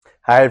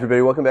Hi,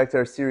 everybody. Welcome back to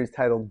our series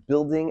titled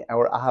Building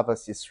Our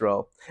Ahavas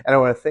Yisroel. And I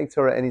want to thank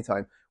Torah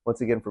Anytime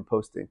once again for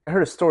posting. I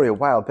heard a story a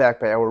while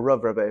back by our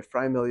Rav, Rabbi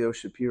Ephraim Elio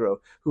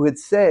Shapiro, who had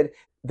said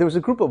there was a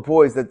group of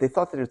boys that they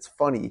thought that it's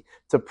funny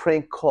to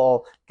prank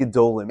call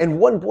Gedolim. And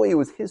one boy, it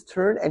was his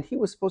turn, and he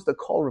was supposed to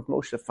call Rav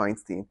Moshe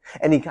Feinstein.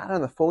 And he got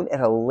on the phone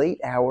at a late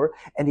hour,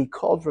 and he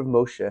called Rav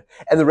Moshe.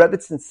 And the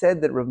Rebbitzin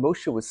said that Rav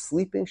Moshe was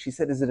sleeping. She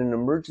said, "Is it an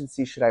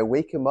emergency? Should I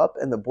wake him up?"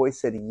 And the boy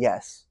said,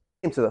 "Yes."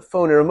 Came to the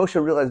phone, and Rav Moshe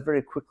realized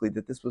very quickly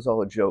that this was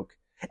all a joke.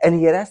 And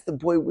he had asked the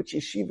boy which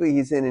yeshiva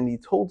he's in, and he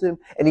told him,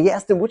 and he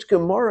asked him, "Which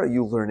Gemara are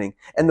you learning?"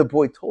 And the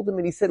boy told him,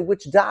 and he said,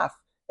 "Which daf?"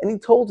 And he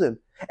told him.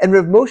 And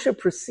Rav Moshe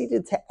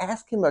proceeded to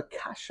ask him a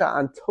kasha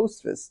on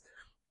Tosfos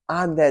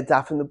on that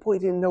daf, and the boy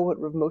didn't know what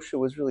Rav Moshe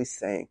was really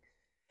saying.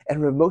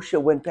 And Rav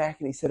Moshe went back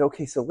and he said,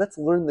 "Okay, so let's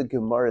learn the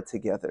Gemara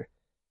together."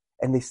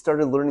 And they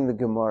started learning the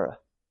Gemara,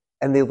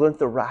 and they learned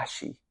the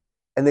Rashi,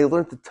 and they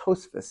learned the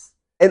Tosfos.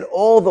 And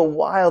all the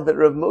while that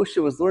Rav Moshe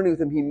was learning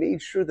with him, he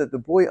made sure that the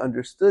boy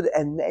understood,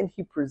 and then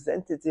he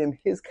presented to him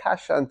his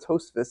kasha on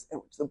Tosfos, in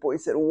which the boy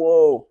said,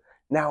 "Whoa,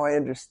 now I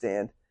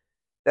understand.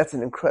 That's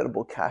an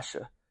incredible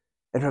kasha."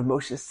 And Rav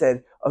Moshe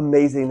said,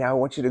 "Amazing, now I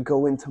want you to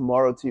go in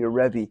tomorrow to your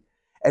Rebbe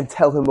and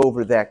tell him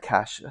over that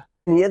kasha."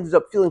 And he ended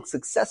up feeling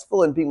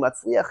successful and being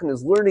matzliach in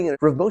his learning. And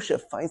Rav Moshe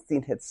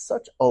Feinstein had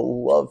such a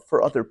love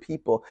for other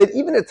people that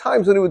even at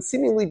times when it would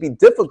seemingly be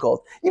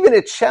difficult, even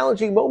at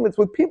challenging moments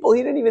with people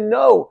he didn't even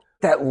know,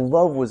 that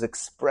love was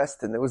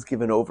expressed and that was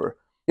given over.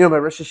 You know, my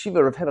Rosh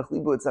Hashiva, Rav Henoch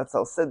Leibowitz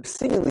Zatzal, said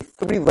seemingly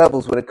 3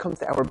 levels when it comes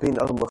to our bein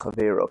adam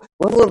l'chavero.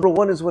 Level number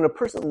 1 is when a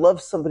person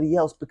loves somebody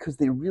else because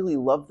they really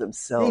love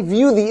themselves. They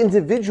view the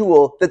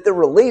individual that they're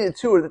related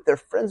to or that they're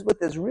friends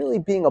with as really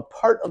being a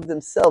part of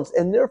themselves.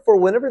 And therefore,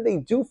 whenever they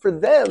do for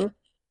them,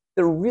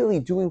 they're really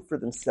doing for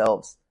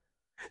themselves.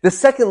 The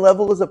second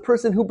level is a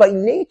person who by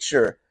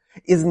nature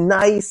is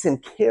nice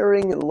and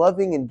caring and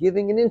loving and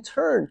giving. And in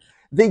turn,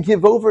 they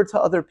give over to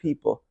other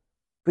people.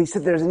 But he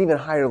said there's an even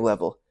higher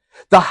level.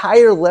 The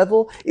higher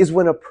level is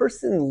when a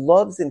person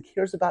loves and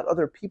cares about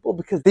other people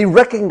because they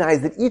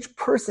recognize that each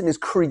person is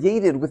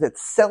created with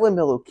its Tselem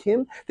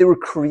Elokim. They were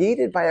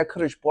created by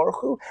HaKadosh Baruch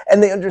Hu,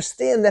 and they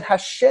understand that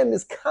Hashem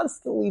is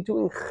constantly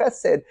doing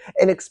chesed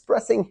and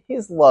expressing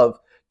His love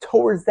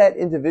towards that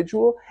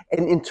individual,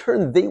 and in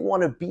turn they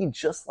want to be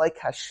just like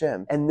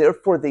Hashem, and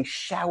therefore they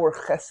shower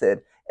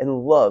chesed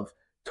and love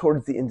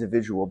towards the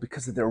individual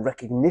because of their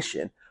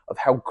recognition of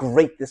how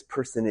great this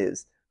person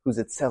is, who's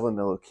at Tselem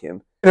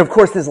Elokim. And of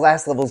course, this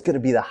last level is going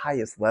to be the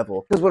highest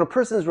level. Because when a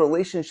person's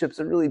relationships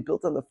are really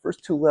built on the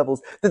first 2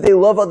 levels, that they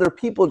love other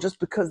people just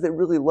because they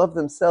really love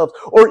themselves,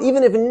 or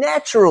even if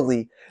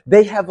naturally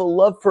they have a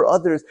love for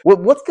others,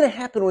 what's going to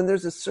happen when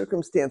there's a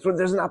circumstance, when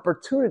there's an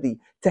opportunity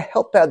to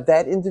help out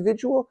that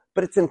individual,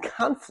 but it's in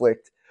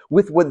conflict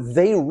with what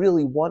they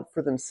really want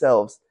for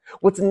themselves?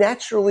 What's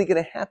naturally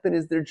going to happen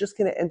is they're just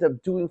going to end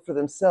up doing for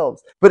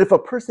themselves. But if a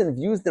person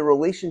views their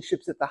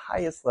relationships at the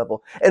highest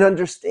level and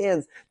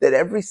understands that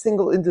every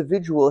single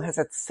individual has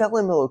a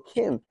Tselem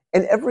Elokim,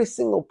 and every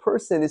single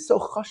person is so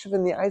chashuv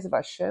in the eyes of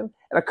Hashem,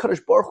 and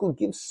HaKadosh Baruch Hu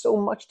gives so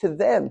much to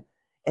them,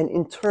 and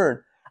in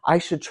turn, I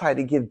should try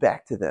to give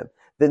back to them,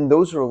 then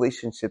those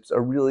relationships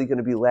are really going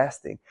to be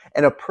lasting.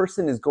 And a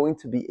person is going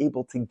to be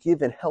able to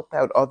give and help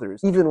out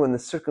others, even when the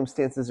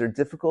circumstances are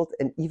difficult,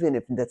 and even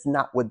if that's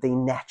not what they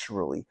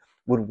naturally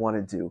would want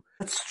to do.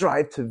 Let's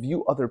strive to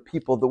view other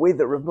people the way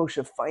that Rav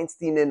Moshe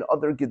Feinstein and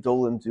other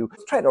Gedolim do.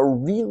 Let's try to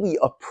really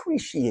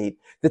appreciate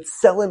the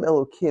Tselem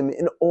Elokim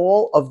in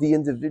all of the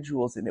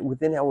individuals in it,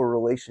 within our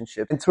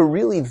relationship, and to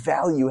really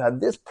value how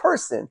this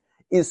person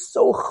is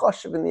so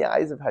chashuv in the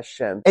eyes of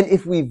Hashem. And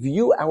if we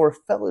view our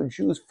fellow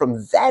Jews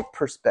from that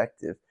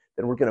perspective,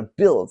 then we're going to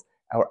build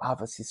our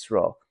Ahavas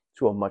Yisrael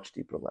to a much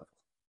deeper level.